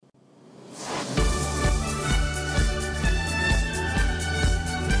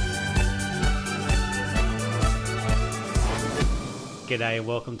G'day and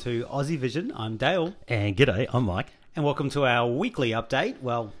welcome to Aussie Vision. I'm Dale. And g'day, I'm Mike. And welcome to our weekly update.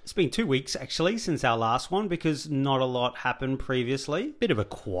 Well, it's been 2 weeks actually since our last one because not a lot happened previously. Bit of a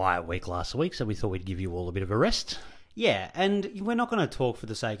quiet week last week, so we thought we'd give you all a bit of a rest. Yeah, and we're not going to talk for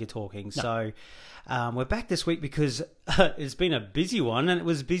the sake of talking. No. So we're back this week because it's been a busy one, and it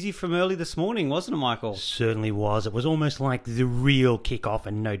was busy from early this morning, wasn't it, Michael? Certainly was. It was almost like the real kick-off,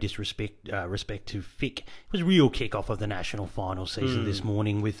 and no disrespect respect to Fick. It was real kick-off of the national final season this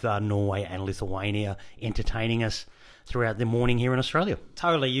morning with Norway and Lithuania entertaining us throughout the morning here in Australia.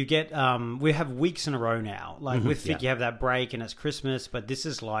 Totally. You get, we have weeks in a row now. Like with Fick, you have that break and it's Christmas, but this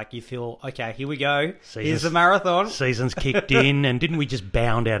is like you feel, okay, here we go. Here's the marathon. Season's kicked in, and didn't we just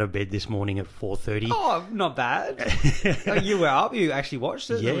bound out of bed this morning at 4:30? Oh, not bad. You were up. You actually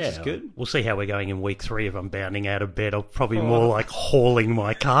watched it, which is good. We'll see how we're going in week 3 if I'm bounding out of bed. I'll probably more like hauling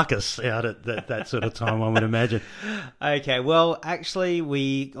my carcass out at that sort of time, I would imagine. Okay, well, actually,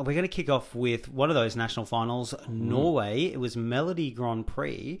 we're going to kick off with one of those national finals, Norway. It was Melody Grand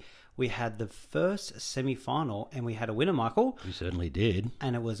Prix. We had the first semi-final, and we had a winner, Michael. We certainly did.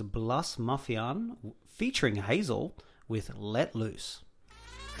 And it was Blas Maffian featuring Hazel with Let Loose.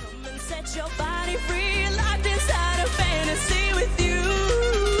 Come and set your body free, locked inside a fantasy with you.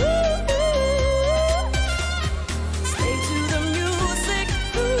 Stay to the music,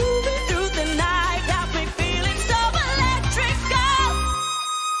 moving through the night, got me feeling so electrical.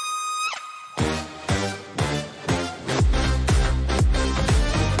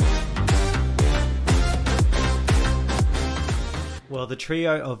 Well, the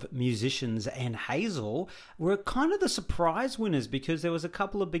trio of musicians and Hazel were kind of the surprise winners because there was a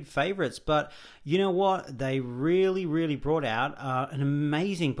couple of big favourites. But you know what? They really, really brought out an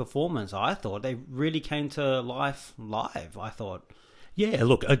amazing performance, I thought. They really came to life live, I thought. Yeah,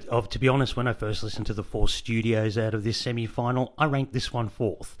 look, to be honest, when I first listened to the 4 studios out of this semi-final, I ranked this one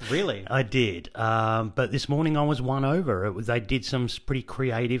 4th. Really? I did. But this morning I was won over. They did some pretty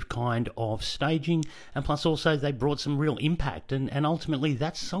creative kind of staging, and plus also they brought some real impact, and ultimately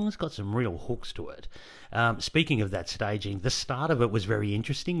that song's got some real hooks to it. Speaking of that staging, the start of it was very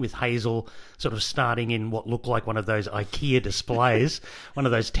interesting, with Hazel sort of starting in what looked like one of those IKEA displays, one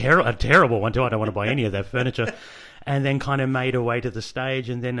of those a terrible one too. I don't want to buy any of that furniture. And then kind of made her way to the stage,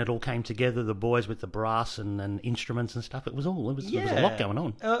 and then it all came together, the boys with the brass and instruments and stuff. There was a lot going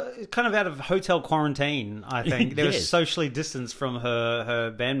on. Kind of out of hotel quarantine, I think. They were socially distanced from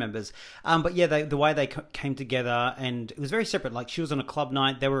her band members. But yeah, the way they came together, and it was very separate. Like, she was on a club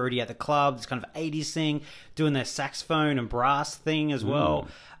night, they were already at the club, this kind of 80s thing, doing their saxophone and brass thing as well.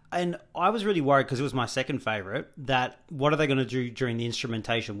 And I was really worried because it was my second favourite, that what are they going to do during the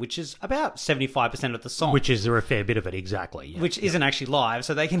instrumentation, which is about 75% of the song. Which is a fair bit of it, exactly. Yeah. Which isn't actually live,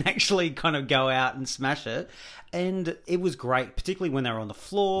 so they can actually kind of go out and smash it. And it was great, particularly when they were on the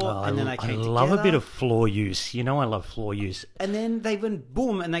floor, and then they came together. I love a bit of floor use. You know I love floor use. And then they went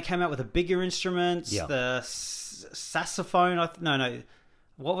boom, and they came out with a bigger instrument, the saxophone.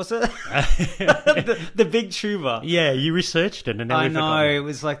 What was it? the big tuba. Yeah, you researched it. And I know, it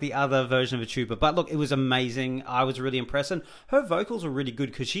was like the other version of a tuba. But look, it was amazing. I was really impressed. And her vocals were really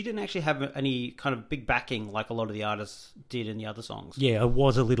good because she didn't actually have any kind of big backing like a lot of the artists did in the other songs. Yeah, I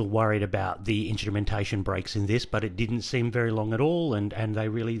was a little worried about the instrumentation breaks in this, but it didn't seem very long at all. And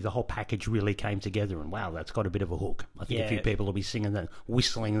the whole package really came together. And wow, that's got a bit of a hook. I think a few people will be singing that,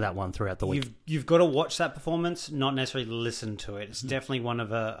 whistling that one throughout the week. You've got to watch that performance, not necessarily listen to it. It's definitely one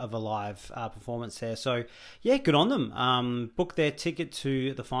of a live performance there. So yeah, good on them. Booked their ticket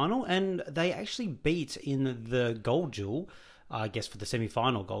to the final, and they actually beat in the gold jewel, I guess for the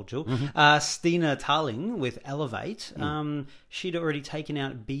semi-final gold jewel, Stina Tarling with Elevate. She'd already taken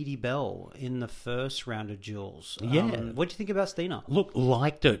out Beatty Bell in the first round of jewels. What do you think about Stina? Look,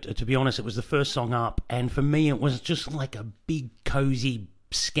 liked it. To be honest, it was the first song up, and for me it was just like a big cozy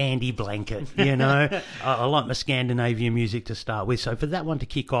Scandi blanket, you know. I like my Scandinavian music to start with, so for that one to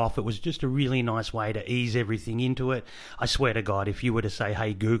kick off, it was just a really nice way to ease everything into it. I swear to God, if you were to say,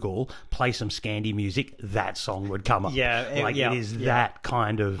 hey Google, play some Scandi music, that song would come up. It is that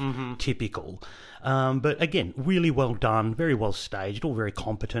kind of typical. But again, really well done, very well staged, all very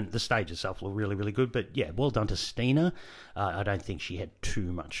competent. The stage itself looked really, really good, but yeah, well done to Stina. I don't think she had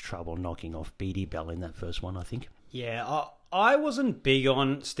too much trouble knocking off Beatty Bell in that first one, I think. Yeah, I wasn't big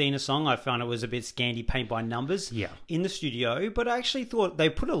on Stina's song. I found it was a bit Scandi paint by numbers in the studio, but I actually thought they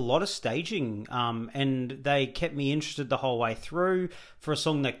put a lot of staging and they kept me interested the whole way through for a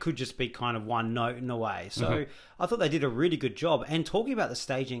song that could just be kind of one note in a way. So I thought they did a really good job. And talking about the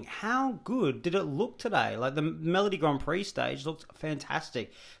staging, how good did it look today? Like the Melody Grand Prix stage looked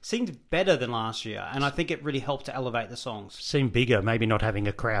fantastic. Seemed better than last year, and I think it really helped to elevate the songs. Seemed bigger, maybe not having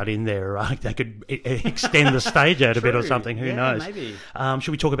a crowd in there. They could extend the stage out a bit or something. Who knows? Maybe.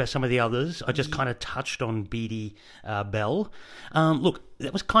 Should we talk about some of the others? I just kind of touched on Beatty Bell. Look,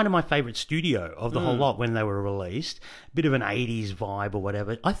 that was kind of my favourite studio of the whole lot when they were released. Bit of an 80s vibe or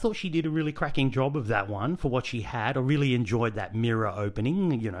whatever. I thought she did a really cracking job of that one for what she had. I really enjoyed that mirror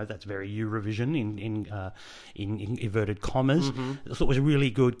opening. You know, that's very Eurovision in inverted commas. I thought it was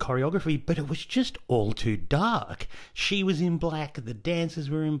really good choreography, but it was just all too dark. She was in black, the dancers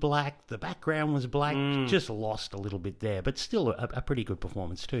were in black, the background was black. Just lost a little bit there, but still a pretty good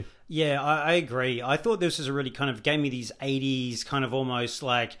performance too. Yeah, I agree. I thought this was a really kind of gave me these 80s kind of almost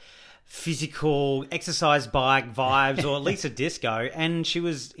like physical exercise bike vibes, or at least a disco. And she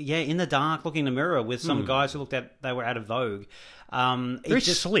was, in the dark looking in the mirror with some guys who looked at, they were out of vogue. Very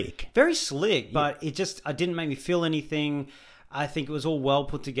slick. Very slick, but it didn't make me feel anything. I think it was all well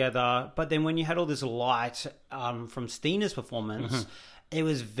put together. But then when you had all this light from Stina's performance, it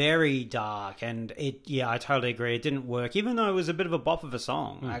was very dark, and I totally agree. It didn't work, even though it was a bit of a bop of a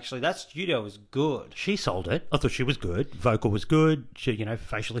song. Actually, that studio was good. She sold it. I thought she was good. Vocal was good. She,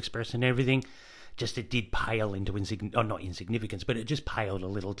 facial expression and everything. Just it did pale into not insignificance, but it just paled a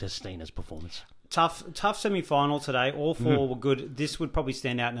little to Stina's performance. Tough semi-final today. All four were good. This would probably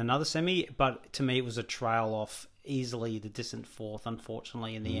stand out in another semi, but to me it was a trail off easily the distant fourth,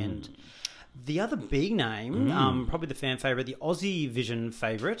 unfortunately, in the end. The other big name, probably the fan favourite, the Aussie Vision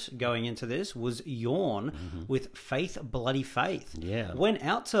favourite going into this was Yawn with Faith Bloody Faith. Yeah. Went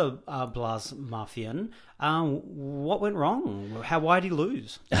out to Blas Mafian. What went wrong? Why did he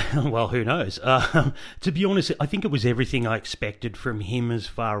lose? Well, who knows? To be honest, I think it was everything I expected from him as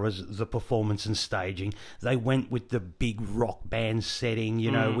far as the performance and staging. They went with the big rock band setting.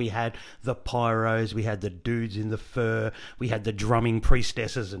 We had the pyros, we had the dudes in the fur, we had the drumming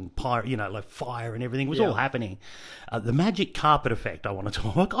priestesses and like fire and everything. It was all happening. The magic carpet effect, I want to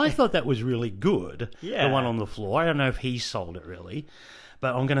talk. I thought that was really good. Yeah. The one on the floor. I don't know if he sold it really,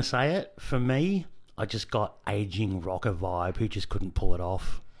 but I'm going to say it. For me, I just got aging rocker vibe who just couldn't pull it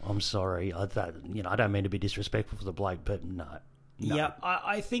off. I'm sorry. I don't mean to be disrespectful for the bloke, but no. Yeah,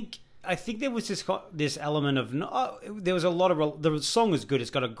 I think there was this element of there was a lot of the song was good.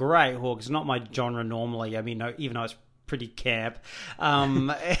 It's got a great hook. It's not my genre normally. I mean, even though it's pretty camp,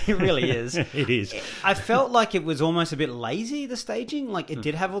 it really is. It is. I felt like it was almost a bit lazy, the staging. Like it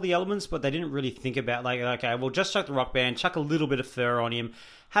did have all the elements, but they didn't really think about like, okay, well, just chuck the rock band, chuck a little bit of fur on him,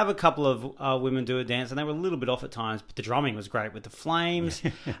 have a couple of women do a dance, and they were a little bit off at times, but the drumming was great with the flames.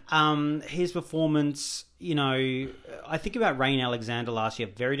 His performance, I think about Rain Alexander last year,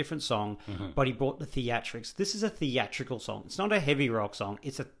 very different song, but he brought the theatrics. This is a theatrical song. It's not a heavy rock song.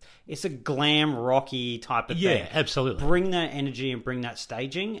 It's a glam rocky type of thing. Yeah, absolutely. Bring that energy and bring that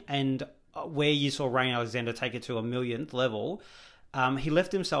staging, and where you saw Rain Alexander take it to a millionth level, he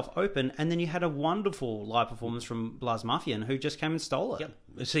left himself open, and then you had a wonderful live performance from Blas Mafian, who just came and stole it.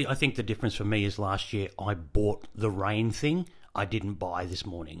 Yep. See, I think the difference for me is last year I bought the Rain thing. I didn't buy this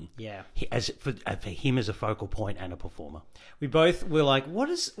morning. Yeah. For him as a focal point and a performer. We both were like, what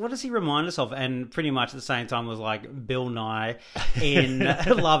does he remind us of? And pretty much at the same time was like Bill Nye in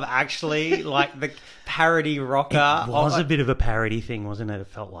Love Actually, like the parody rocker. It was a bit of a parody thing, wasn't it? It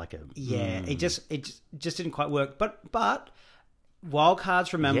felt like it. Yeah, it just didn't quite work. But wild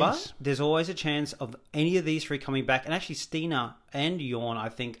cards, remember, there's always a chance of any of these three coming back. And actually, Stina and Yawn, I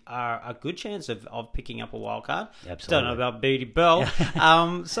think, are a good chance of picking up a wild card. Absolutely. Don't know about Beatty Bell.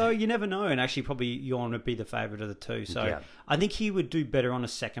 So you never know. And actually, probably Yawn would be the favourite of the two. So I think he would do better on a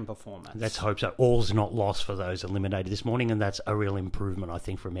second performance. Let's hope so. All's not lost for those eliminated this morning, and that's a real improvement, I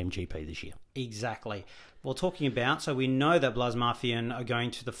think, from MGP this year. Exactly. Well, talking about, so we know that Blas Mafian are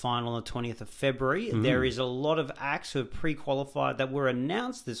going to the final on the 20th of February. There is a lot of acts who have pre-qualified that were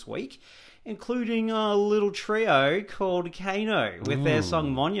announced this week, including a little trio called Kano with their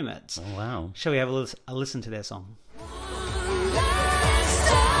song Monument. Oh, wow. Shall we have a listen to their song?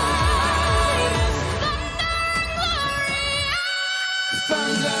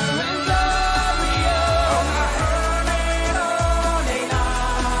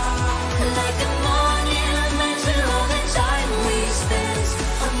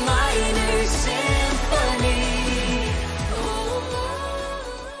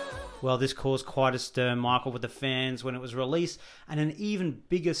 Well, this caused quite a stir, Michael, with the fans when it was released, and an even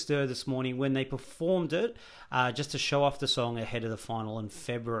bigger stir this morning when they performed it just to show off the song ahead of the final in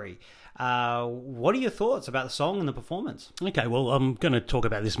February. What are your thoughts about the song and the performance? Okay, well, I'm going to talk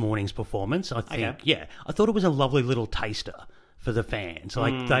about this morning's performance. I think, I thought it was a lovely little taster for the fans.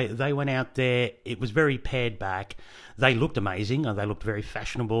 Like they went out there, it was very pared back. They looked amazing. They looked very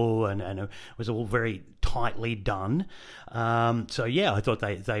fashionable, and it was all very tightly done. So yeah, I thought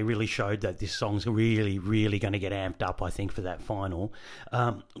they really showed that this song's really, really going to get amped up, I think, for that final.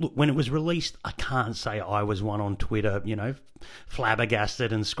 Look, when it was released, I can't say I was one on Twitter,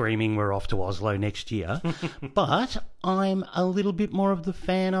 flabbergasted and screaming we're off to Oslo next year. But I'm a little bit more of the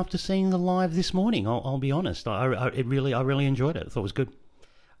fan after seeing the live this morning. I'll be honest. I really enjoyed it. I thought it was good.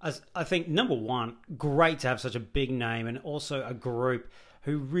 I think, number one, great to have such a big name and also a group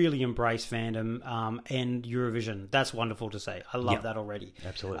who really embrace fandom and Eurovision. That's wonderful to see. I love that already.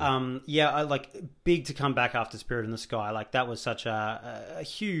 Absolutely. I like big to come back after Spirit in the Sky. Like, that was such a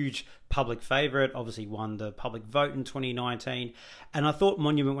huge public favourite. Obviously won the public vote in 2019. And I thought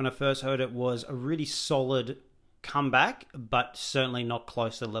Monument, when I first heard it, was a really solid comeback, but certainly not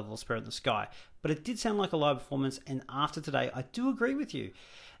close to the level of Spirit in the Sky. But it did sound like a live performance, and after today, I do agree with you.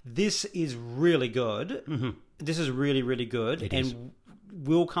 This is really good. Mm-hmm. This is really, really good. It and is.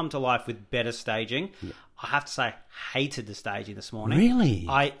 Will come to life with better staging. Yeah. I have to say, I hated the staging this morning. Really?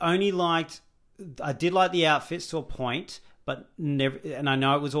 I did like the outfits to a point, but never, and I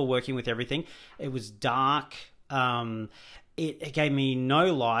know it was all working with everything. It was dark. It gave me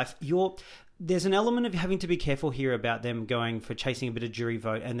no life. There's an element of having to be careful here about them going for chasing a bit of jury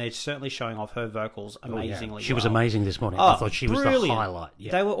vote, and they're certainly showing off her vocals amazingly. She was amazing this morning. I thought she was the highlight.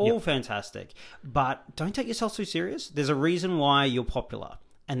 Yeah. They were all fantastic. But don't take yourself too serious. There's a reason why you're popular,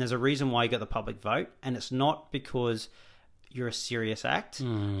 and there's a reason why you got the public vote, and it's not because you're a serious act.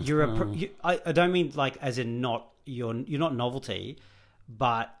 I don't mean like as in you're not novelty,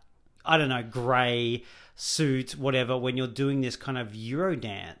 but I don't know, grey suit, whatever, when you're doing this kind of Euro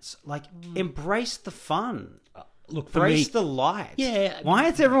dance. Like, embrace the fun. Look, for embrace me, the light. Yeah. Why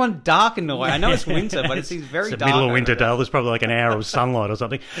is everyone dark in Norway? I know it's winter, but it seems very it's dark. It's the middle of winter, Dale. There's probably like an hour of sunlight or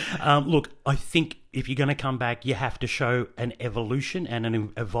something. Look, I think if you're going to come back, you have to show an evolution and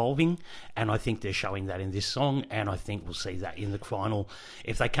an evolving, and I think they're showing that in this song, and I think we'll see that in the final.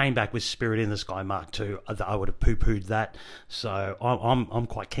 If they came back with Spirit in the Sky Mark II, I would have poo-pooed that. So I'm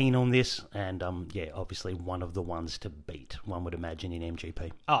quite keen on this, and obviously one of the ones to beat, one would imagine, in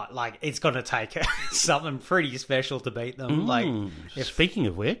MGP. Oh, like, it's going to take something pretty special to beat them. Speaking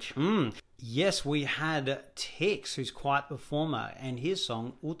of which... Yes, we had Tix, who's quite a performer, and his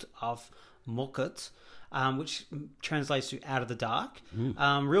song, Ut af Mørket, which translates to Out of the Dark.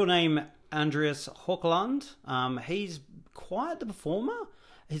 Real name, Andreas Haukeland. He's quite the performer.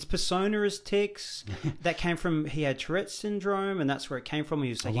 His persona is Tix. That came from, he had Tourette's syndrome, and that's where it came from. He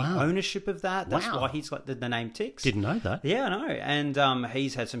was taking ownership of that. That's why he's got the name Tix. Didn't know that. Yeah, I know. And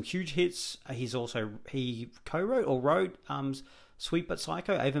he's had some huge hits. He co-wrote or wrote Sweet But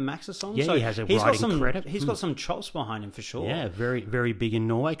Psycho, Ava Max's song. Yeah, so he has a writing credit. He's got some chops behind him for sure. Yeah, very, very big in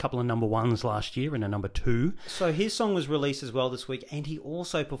Norway. A couple of number ones last year and a number 2. So his song was released as well this week, and he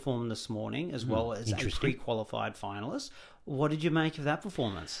also performed this morning as well as a pre-qualified finalist. What did you make of that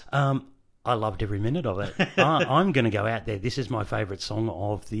performance? I loved every minute of it. I'm going to go out there. This is my favourite song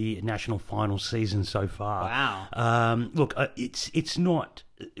of the national final season so far. Wow. Look, it's not...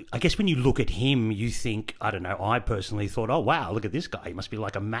 I guess when you look at him, you think, I don't know, I personally thought, oh, wow, look at this guy. He must be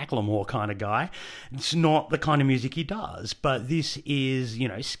like a Macklemore kind of guy. It's not the kind of music he does. But this is,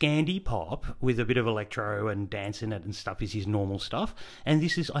 Scandi pop with a bit of electro and dance in it and stuff is his normal stuff. And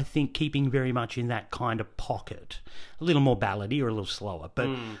this is, I think, keeping very much in that kind of pocket. A little more ballady or a little slower. But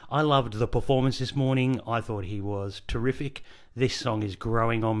I loved the performance this morning. I thought he was terrific. This song is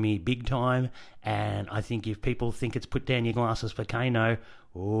growing on me big time. And I think if people think it's put down your glasses for Kano,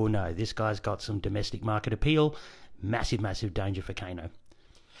 oh no, this guy's got some domestic market appeal. Massive, massive danger for Kano.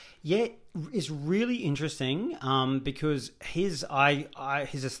 Yeah, it's really interesting because his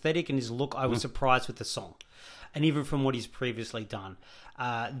aesthetic and his look, I was surprised with the song. And even from what he's previously done.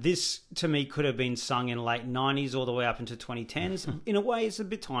 This, to me, could have been sung in late 90s all the way up into 2010s. In a way, it's a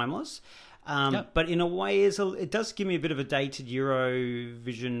bit timeless. But in a way, it does give me a bit of a dated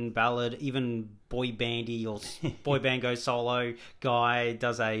Eurovision ballad. Even boy bandy or boy band goes solo guy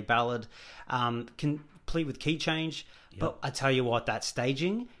does a ballad, complete with key change. But I tell you what, that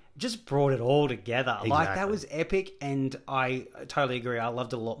staging just brought it all together. Like, that Exactly. was epic, and I totally agree. I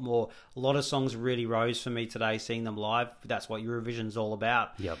loved it a lot more. A lot of songs really rose for me today, seeing them live. That's what Eurovision's all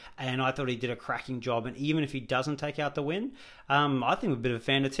about. Yep. And I thought he did a cracking job, and even if he doesn't take out the win, I think we're a bit of a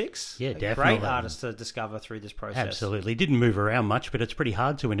fan of Tix. Yeah, A definitely. Great artist to discover through this process. Absolutely. Didn't move around much, but it's pretty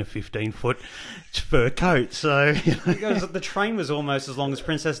hard to win a 15-foot fur coat. So Because the train was almost as long as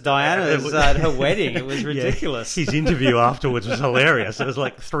Princess Diana's at her wedding. It was ridiculous. His interview afterwards was hilarious. It was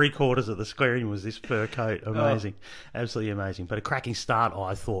like 3/4 of the screen was this fur coat. Amazing. Absolutely amazing. But a cracking start,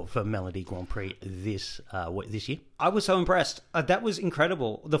 I thought, for Melody Grand Prix this year. I was so impressed. That was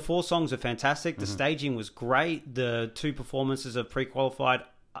incredible. The 4 songs are fantastic. The staging was great. The 2 performances of pre-qualified,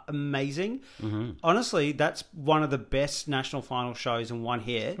 amazing. Honestly, that's one of the best national final shows in one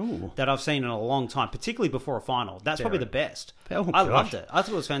hit that I've seen in a long time, particularly before a final. That's probably the best. Oh, I gosh. loved it. I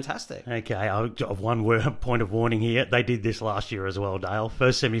thought it was fantastic. Okay, I've got one point of warning here. They did this last year as well, Dale.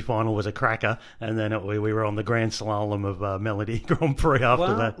 First semi-final was a cracker, and then we were on the grand slalom of Melody Grand Prix after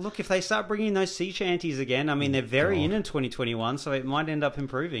Well, that. look, if they start bringing those sea shanties again, I mean, they're very in 2021, so it might end up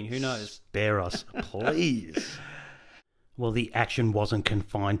improving. Who knows? Spare us, please. Well, the action wasn't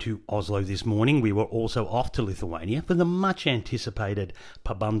confined to Oslo this morning. We were also off to Lithuania for the much-anticipated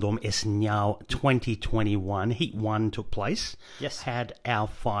Pabandom Esniau 2021. Heat 1 took place. Yes. Had our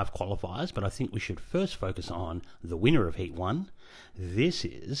 5 qualifiers, but I think we should first focus on the winner of Heat 1. This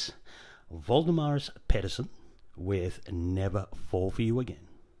is Valdemars Pedersen with Never Fall For You Again.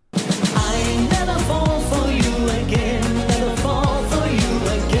 I never fall for you again, never fall for you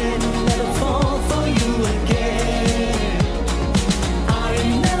again, never fall for you again.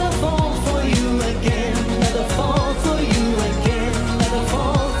 I never fall for you again, never fall for you again, never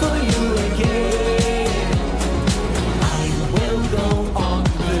fall for you again. I will go on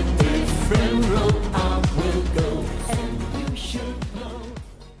the different road, I will go, and you should know.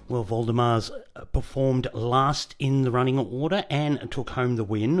 Well, Valdemars performed last in the running order and took home the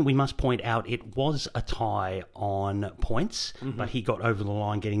win. We must point out it was a tie on points, but he got over the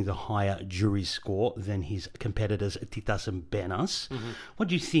line getting the higher jury score than his competitors Titas and Benas. What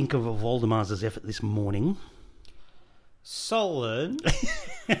do you think of Valdemars' effort this morning? Solid.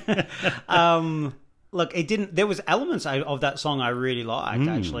 Look, it didn't. There was elements of that song I really liked.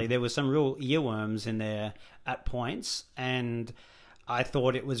 Actually, there was some real earworms in there at points, and I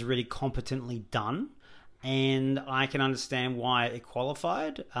thought it was really competently done. And I can understand why it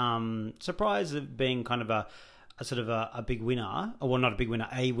qualified. Surprised at being kind of a sort of a big winner, or well, not a big winner,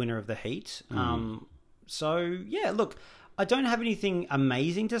 a winner of the heat. So yeah, look. I don't have anything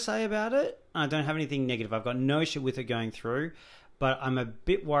amazing to say about it. I don't have anything negative. I've got no issue with it going through, but I'm a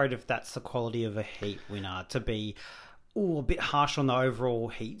bit worried if that's the quality of a heat winner, to be a bit harsh on the overall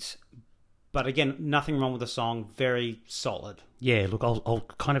heat. But again, nothing wrong with the song. Very solid. Yeah, look, I'll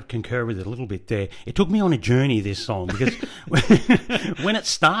kind of concur with it a little bit there. It took me on a journey, this song, because when it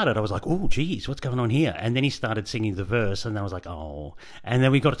started, I was like, oh, geez, what's going on here? And then he started singing the verse, and I was like, oh. And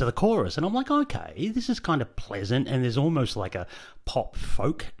then we got to the chorus, and I'm like, okay, this is kind of pleasant, and there's almost like a pop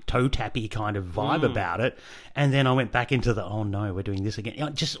folk, toe-tappy kind of vibe about it. And then I went back into the, oh, no, we're doing this again. You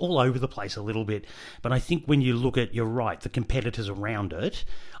know, just all over the place a little bit. But I think when you look at, you're right, the competitors around it,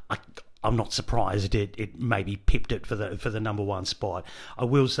 I'm not surprised it maybe pipped it for the number 1 spot. I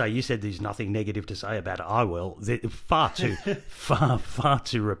will say, you said there's nothing negative to say about it. I will. They're far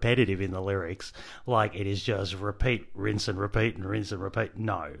too repetitive in the lyrics. Like, it is just repeat, rinse and repeat and rinse and repeat.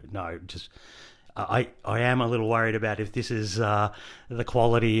 No, just I am a little worried about if this is the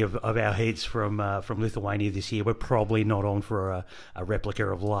quality of our heats from Lithuania this year. We're probably not on for a replica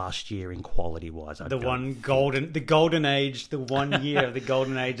of last year in quality wise. The golden age, the 1 year of the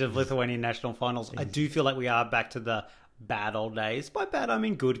golden age of Lithuanian national finals. I do feel like we are back to the bad old days. By bad, I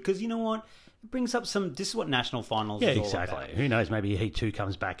mean good, because you know what? It brings up this is what national finals is all exactly. about. Who knows? Maybe Heat 2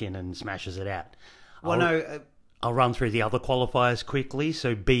 comes back in and smashes it out. Well, I'll run through the other qualifiers quickly.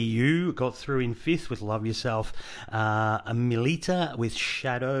 So BU got through in 5th with Love Yourself. Milita with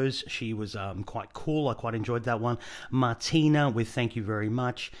Shadows. She was quite cool. I quite enjoyed that one. Martina with Thank You Very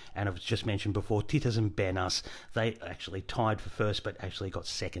Much. And I've just mentioned before, Titas and Benas. They actually tied for first, but actually got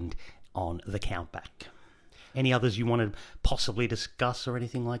second on the countback. Any others you want to possibly discuss or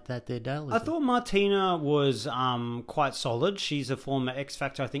anything like that there, Dale? I thought Martina was quite solid. She's a former X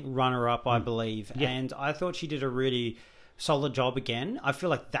Factor, I think, runner-up, I believe. Yeah. And I thought she did a really solid job again. I feel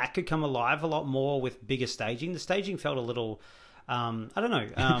like that could come alive a lot more with bigger staging. The staging felt a little... I don't know.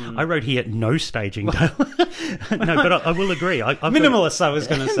 I wrote here, no staging, Dale. No, but I will agree. Minimalist, I was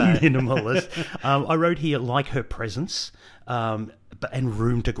going to say. Minimalist. I wrote here, like her presence and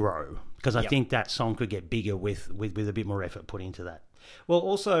room to grow. Because I think that song could get bigger with a bit more effort put into that. Well,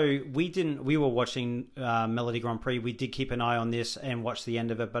 also, we were watching Melody Grand Prix. We did keep an eye on this and watch the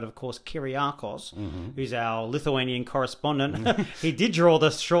end of it. But of course, Kyriakos, who's our Lithuanian correspondent, he did draw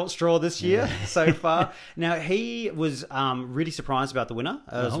the short straw this year so far. Now, he was really surprised about the winner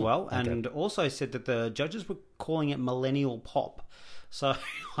as well, and also said that the judges were calling it millennial pop. So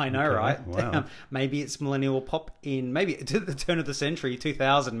I know, right? Wow. Maybe it's millennial pop maybe to the turn of the century,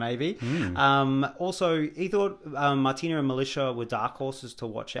 2000 maybe. Also, he thought Martina and Militia were dark horses to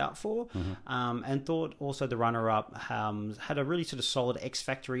watch out for, and thought also the runner-up had a really sort of solid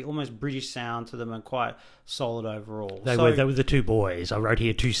X-Factory, almost British sound to them, and quite solid overall. They were the two boys. I wrote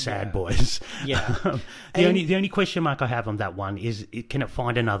here two sad boys. Yeah. The only question mark I have on that one is, can it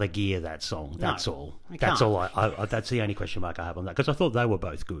find another gear, that song? That's all. That's all. That's the only question mark I have on that, because I thought they were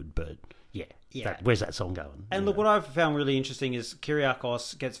both good, but where's that song going? And look, what I've found really interesting is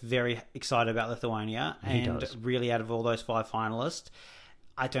Kyriakos gets very excited about Lithuania, and really out of all those 5 finalists,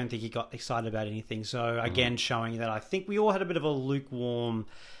 I don't think he got excited about anything. So again, showing that I think we all had a bit of a lukewarm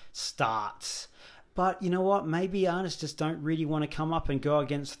start. But you know what? Maybe artists just don't really want to come up and go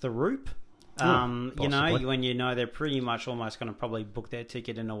against the Roop. You know, when you know they're pretty much almost going to probably book their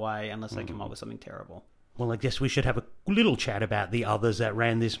ticket in a way, unless they come up with something terrible. Well, I guess we should have a little chat about the others that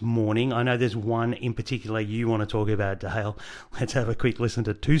ran this morning. I know there's one in particular you want to talk about, Dale. Let's have a quick listen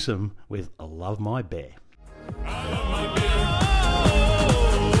to Twosome with I Love My Bear. I love my beer.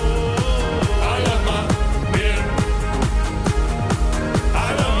 I love my beer.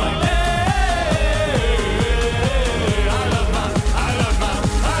 I love my beer. I love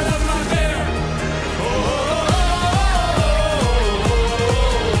my beer.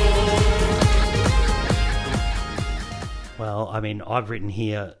 Well, I mean, I've written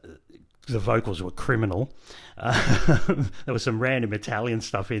here the vocals were criminal. There was some random Italian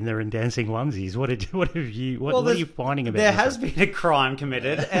stuff in there and dancing onesies. What are you finding about there this? has been a crime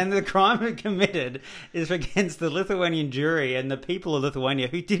committed, and the crime committed is against the Lithuanian jury and the people of Lithuania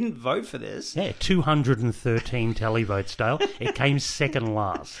who didn't vote for this. Yeah, 213 televotes, Dale. It came second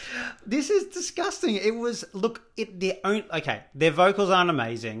last. This is disgusting. It was their vocals aren't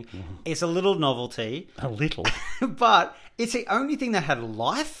amazing. It's a little novelty. A little. But it's the only thing that had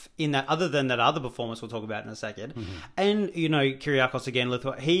life in that, other than that other performance we'll talk about in a second. And, you know, Kyriakos again,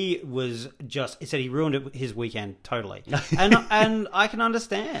 he said he ruined his weekend totally. and I can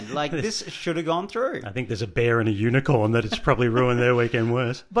understand. Like, this should have gone through. I think there's a bear and a unicorn that it's probably ruined their weekend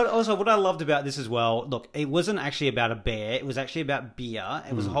worse. But also, what I loved about this as well, look, it wasn't actually about a bear. It was actually about beer.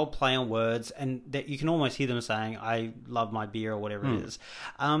 It was a whole play on words, and that you can almost hear them saying, I love my beer, or whatever it is.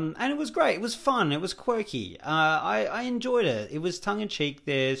 And it was great. It was fun. It was quirky. I enjoyed it. It was tongue-in-cheek.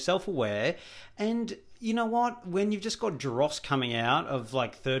 They're self-aware. And you know what? When you've just got dross coming out of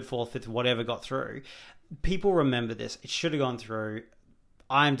like third, fourth, fifth, whatever got through, people remember this. It should have gone through.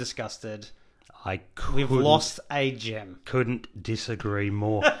 I'm disgusted. We've lost a gem. Couldn't disagree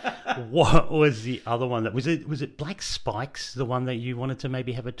more. What was the other one? Was it Black Spikes, the one that you wanted to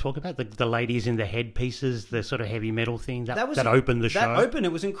maybe have a talk about? The ladies in the headpieces, the sort of heavy metal thing that opened the show?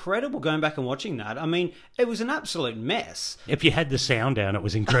 It was incredible going back and watching that. I mean, it was an absolute mess. If you had the sound down, it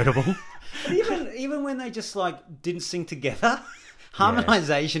was incredible. even when they just like didn't sing together.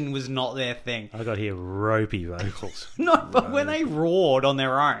 Harmonization was not their thing. I got here ropey vocals. But when they roared on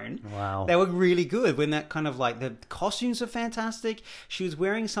their own, wow, they were really good. When that kind of like, the costumes are fantastic. She was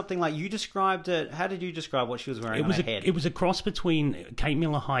wearing something like you described it. How did you describe what she was wearing on her head? It was a cross between Kate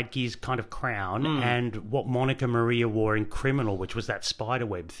Miller-Heidke's kind of crown and what Monica Maria wore in Criminal, which was that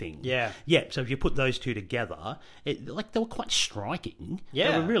spiderweb thing. Yeah. So if you put those two together, they were quite striking.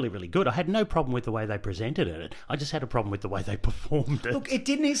 Yeah. They were really, really good. I had no problem with the way they presented it. I just had a problem with the way they performed. Look, it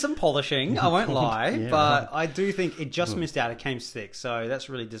did need some polishing, I won't lie, but I do think it just missed out. It came sixth, so that's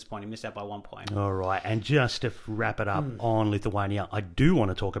really disappointing. Missed out by 1 point. All right, and just to wrap it up on Lithuania, I do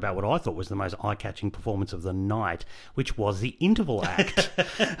want to talk about what I thought was the most eye-catching performance of the night, which was the interval act.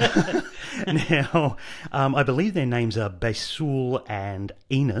 Now, I believe their names are Basul and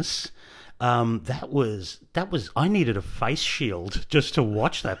Enos. That was. I needed a face shield just to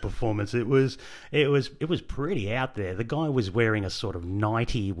watch that performance. It was pretty out there. The guy was wearing a sort of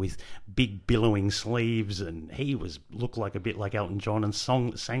nightie with big billowing sleeves, and he looked like a bit like Elton John and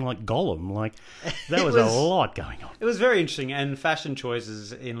sang like Gollum. Like, there was a lot going on. It was very interesting, and fashion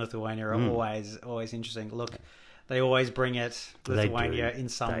choices in Lithuania are always interesting. Look. They always bring it, Lithuania, in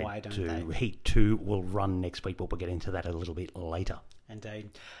some way, don't they? Heat 2 will run next week, but we'll get into that a little bit later.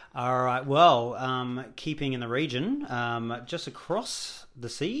 Indeed. All right, well, keeping in the region, just across the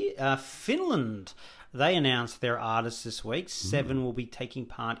sea, Finland They announced their artists this week. 7 will be taking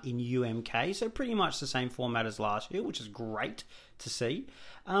part in UMK, so pretty much the same format as last year, which is great to see.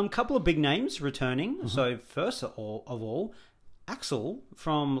 Couple of big names returning. So first of all, Axel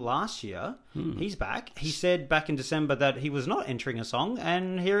from last year, he's back. He said back in December that he was not entering a song,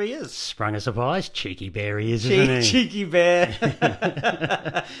 and here he is. Sprung a surprise. Cheeky bear he is, isn't he? Cheeky bear.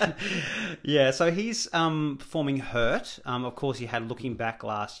 Yeah, so he's performing Hurt. Of course, he had Looking Back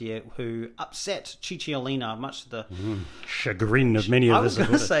last year, who upset Cicciolina, much to the Chagrin of many I of was us.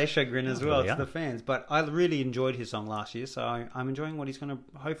 going to say chagrin as well Yeah. to the fans, but I really enjoyed his song last year, so I'm enjoying what he's going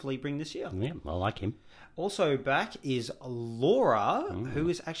to hopefully bring this year. Yeah, I like him. Also back is Laura, who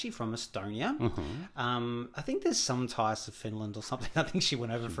is actually from Estonia. I think there's some ties to Finland or something. I think she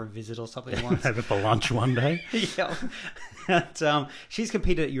went over for a visit or something once. Over for lunch one day. Yeah. And, she's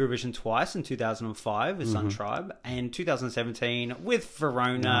competed at Eurovision twice in 2005 with Sun Tribe and 2017 with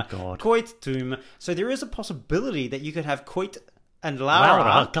Verona, Oh, God. Koit. So there is a possibility that you could have Koit and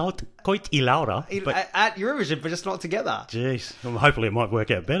Laura Quite Laura. But, at Eurovision, but just not together. jeez, well, hopefully it might work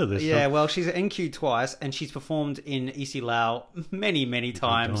out better this Yeah, time. well, she's at NQ twice, and she's performed in Isi Lao many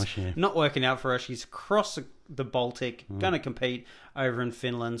times. gosh, yeah. Not working out for her. She's crossed the Baltic, going to compete over in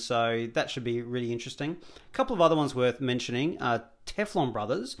Finland, so that should be really interesting. A couple of other ones worth mentioning. Teflon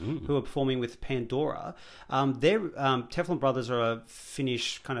Brothers, who are performing with Pandora. Teflon Brothers are a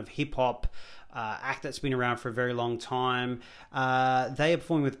Finnish kind of hip-hop act that's been around for a very long time. They are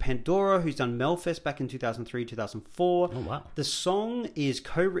performing with Pandora, who's done Melfest back in 2003, 2004. Oh, wow. The song is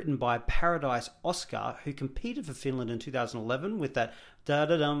co-written by Paradise Oscar, who competed for Finland in 2011 with that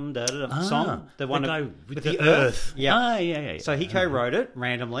da-da-dum, da-da-dum song. The one guy with with the the Earth. Yeah. Ah, yeah. So he co-wrote it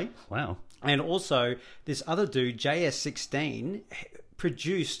randomly. Wow. And also, this other dude, JS16,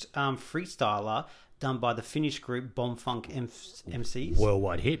 produced Freestyler, done by the Finnish group Bombfunk MCs.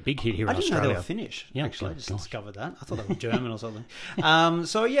 Worldwide hit. Big hit here I in didn't know Australia. they were Finnish. Yeah, Actually, I just gosh. discovered that. I thought they were German or something.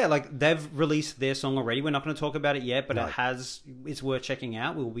 So yeah, like they've released their song already. We're not going to talk about it yet, but it's worth checking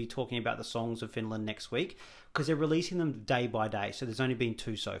out. We'll be talking about the songs of Finland next week because they're releasing them day by day. So there's only been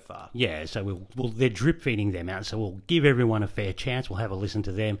 2 so far. Yeah, so they're drip feeding them out. So we'll give everyone a fair chance. We'll have a listen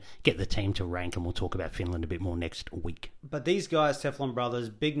to them, get the team to rank, and we'll talk about Finland a bit more next week. But these guys, Teflon Brothers,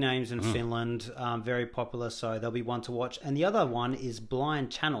 big names in Finland, very popular, so they'll be one to watch. And the other one is Blind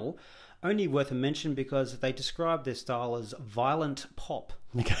Channel, only worth a mention because they describe their style as violent pop.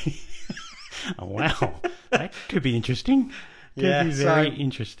 Okay. Oh, wow. That could be interesting. Could be very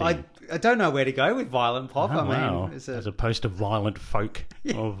interesting. I don't know where to go with violent pop. Oh, I mean, wow. it's As opposed to violent folk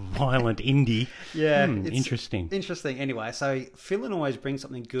or violent indie. it's Interesting. Interesting. Anyway, so Finland always brings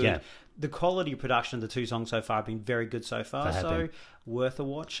something good. Yeah. The quality of production of the 2 songs so far have been very good so far. They have So been. worth a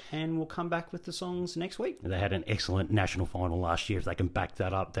watch, and we'll come back with the songs next week. They had an excellent national final last year. If they can back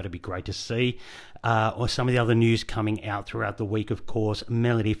that up, that'd be great to see. Or some of the other news coming out throughout the week, of course,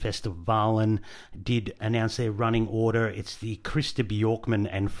 Melody Festivalen did announce their running order. It's the Christer Bjorkman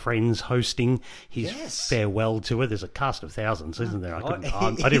and Friends hosting his Yes. farewell tour. There's a cast of thousands, isn't there?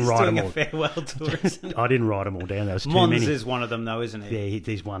 I He's didn't write doing them a all. farewell tour. isn't he? I didn't write them all down. There was too Mons many. is one of them, though, isn't he? Yeah,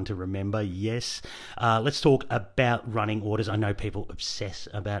 there's one to remember, yes. Let's talk about running orders. I know people obsess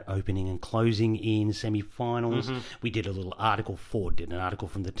about opening and closing in semi-finals. We did a little article, Ford did an article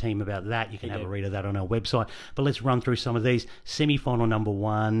from the team about that. You can have a read of that on our website. But let's run through some of these. Semi-final number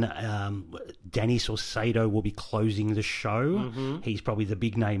 1, Danny Saucedo will be closing the show. He's probably the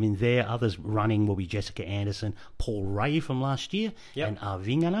big name in there. Others running will be Jessica Anderson, Paul Ray from last year, and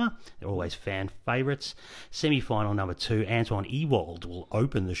Arvingana. They're always fan favourites. Semi-final number 2, Antoine Ewald will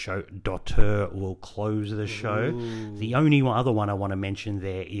open the show. Daughter will close the show. The only other one I want to mention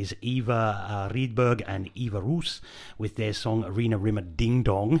there is Eva Rydberg and Eva Roos with their song Arena Rimmer Ding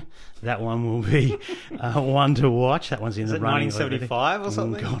Dong. That one will be one to watch. That one's in Is the it running. 1975 or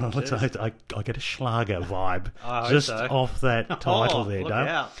something? Oh, God, I get a Schlager vibe I hope just so. off that title there, look Dave.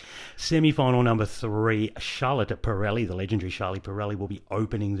 out. Semi-final number 3, Charlotte Pirelli, the legendary Charlie Pirelli, will be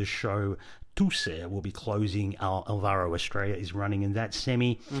opening the show. Tusse will be closing. Alvaro Estrella is running in that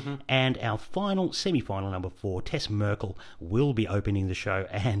semi. And our final, semi-final number 4, Tess Merkel will be opening the show.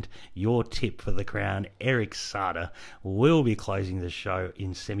 And your tip for the crown, Eric Sada, will be closing the show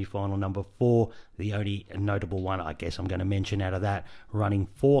in semi-final number 4. The only notable one I guess I'm going to mention out of that, running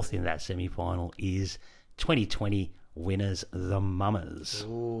 4th in that semi-final, is 2020 winners, the Mummers.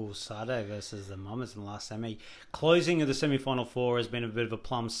 Ooh, Sade versus the Mummers in the last semi. Closing of the semi-final four has been a bit of a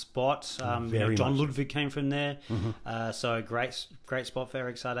plum spot. Very John much. Ludwig came from there. So great spot for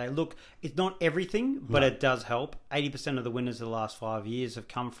Eric Sade. Look, it's not everything, but it does help. 80% of the winners of the last 5 years have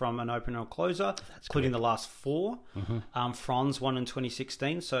come from an opener or closer, including the last four. Franz won in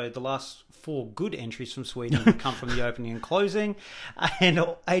 2016, so the last four good entries from Sweden have come from the opening and closing, and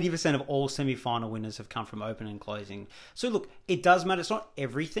 80% of all semi-final winners have come from opening and closing. So look, it does matter. It's not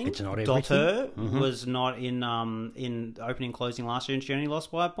everything. It's not everything. Dotter was not in opening and closing last year, and she only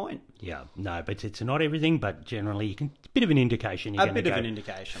lost by a point. Yeah, no, but it's not everything, but generally you can, a bit of an indication. You're A gonna bit of go an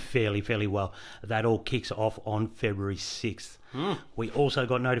indication. Fairly well. That all kicks off on February 6th. We also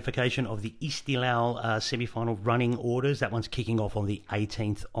got notification of the Istiklal semi-final running orders. That one's kicking off on the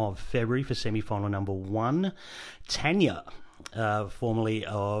 18th of February for semi-final number 1. Tanya, formerly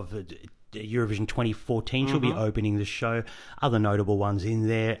of Eurovision 2014, she'll be opening the show. Other notable ones in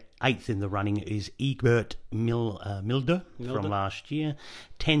there. 8th in the running is Egbert Milde from last year.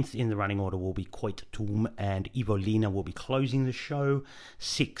 10th in the running order will be Koit Toom, and Ivolina will be closing the show.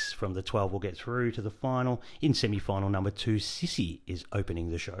 6 from the 12 will get through to the final. In semi-final number 2, Sissi is opening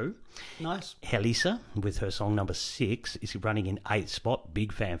the show. Nice. Helisa, with her song number 6, is running in 8th spot.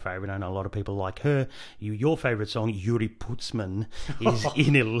 Big fan favourite. I know a lot of people like her. Your favourite song, Yuri Putzman, is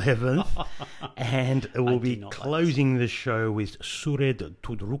in 11th. And will be not like closing the show with Sured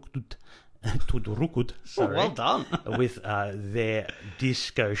Tudorukut, sorry. Well done. With their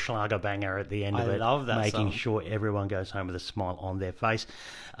disco Schlager banger at the end of I it. love that making song. sure everyone goes home with a smile on their face.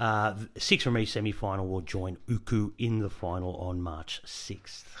 6 from each semi-final will join Uku in the final on March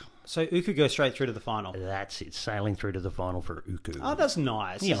 6th. So Uku goes straight through to the final. That's it, sailing through to the final for Uku. Oh, that's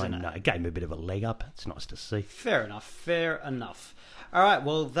nice, yeah, I isn't it? know. It gave him a bit of a leg up. It's nice to see. Fair enough. All right,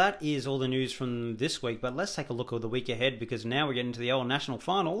 well, that is all the news from this week, but let's take a look at the week ahead, because now we're getting to the old national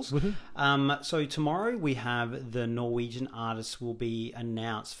finals. So tomorrow we have the Norwegian artists will be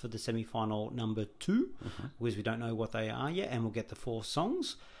announced for the semi-final number 2, because we don't know what they are yet, and we'll get the 4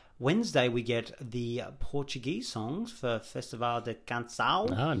 songs. Wednesday we get the Portuguese songs for Festival de Canção.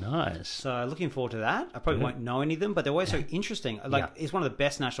 Oh, nice. So looking forward to that. I probably won't know any of them, but they're always so interesting. It's one of the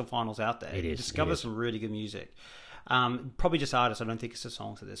best national finals out there. It is, Discover it is. some really good music. Probably just artists. I don't think it's the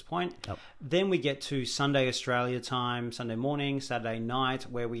songs at this point. Yep. Then we get to Sunday Australia time, Sunday morning, Saturday night,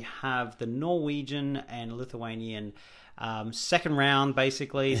 where we have the Norwegian and Lithuanian second round,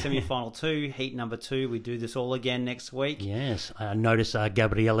 basically semi-final 2, heat number 2. We do this all again next week. Yes, I notice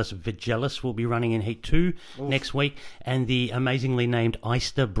Gabrielis Vigelis will be running in Heat 2 next week, and the amazingly named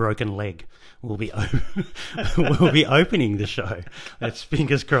Eister Broken Leg will be will be opening the show. That's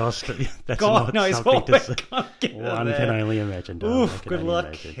fingers crossed. That's God not knows something what to we're say. gonna get One there. can only imagine. darling. Oof, I can good only luck,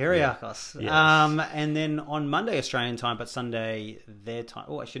 imagine. Kyriakos. Yes. And then on Monday Australian time, but Sunday their time.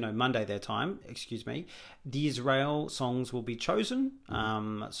 Oh, actually no, Monday their time. Excuse me. The Israel songs will be chosen.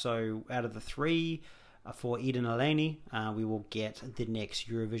 So out of the 3 for Eden Eleni, we will get the next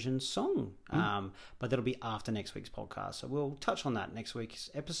Eurovision song. But that'll be after next week's podcast. So we'll touch on that next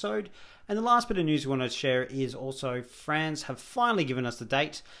week's episode. And the last bit of news we want to share is also France have finally given us the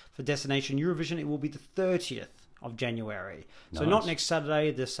date for Destination Eurovision. It will be the 30th of January. So not next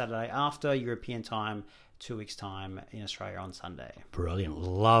Saturday, this Saturday after European time, 2 weeks' time in Australia on Sunday. Brilliant.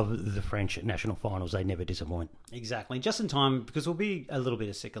 Love the French national finals. They never disappoint. Exactly. Just in time, because we'll be a little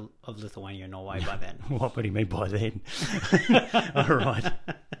bit sick of Lithuania and Norway by then. What do you mean by then? All right.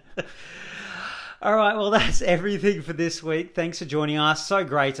 All right, well, that's everything for this week. Thanks for joining us. So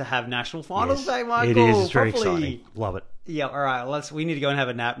great to have National Finals Day, Michael. It is. It's very Properly. exciting. Love it. Yeah, all right. We need to go and have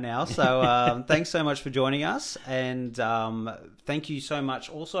a nap now. So thanks so much for joining us. And thank you so much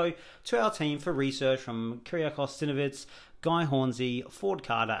also to our team for research from Kyriakos Stinovitz, Guy Hornsey, Ford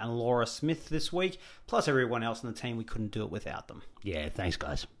Carter, and Laura Smith this week, plus everyone else on the team. We couldn't do it without them. Yeah, thanks,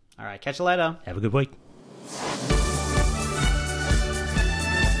 guys. All right, catch you later. Have a good week.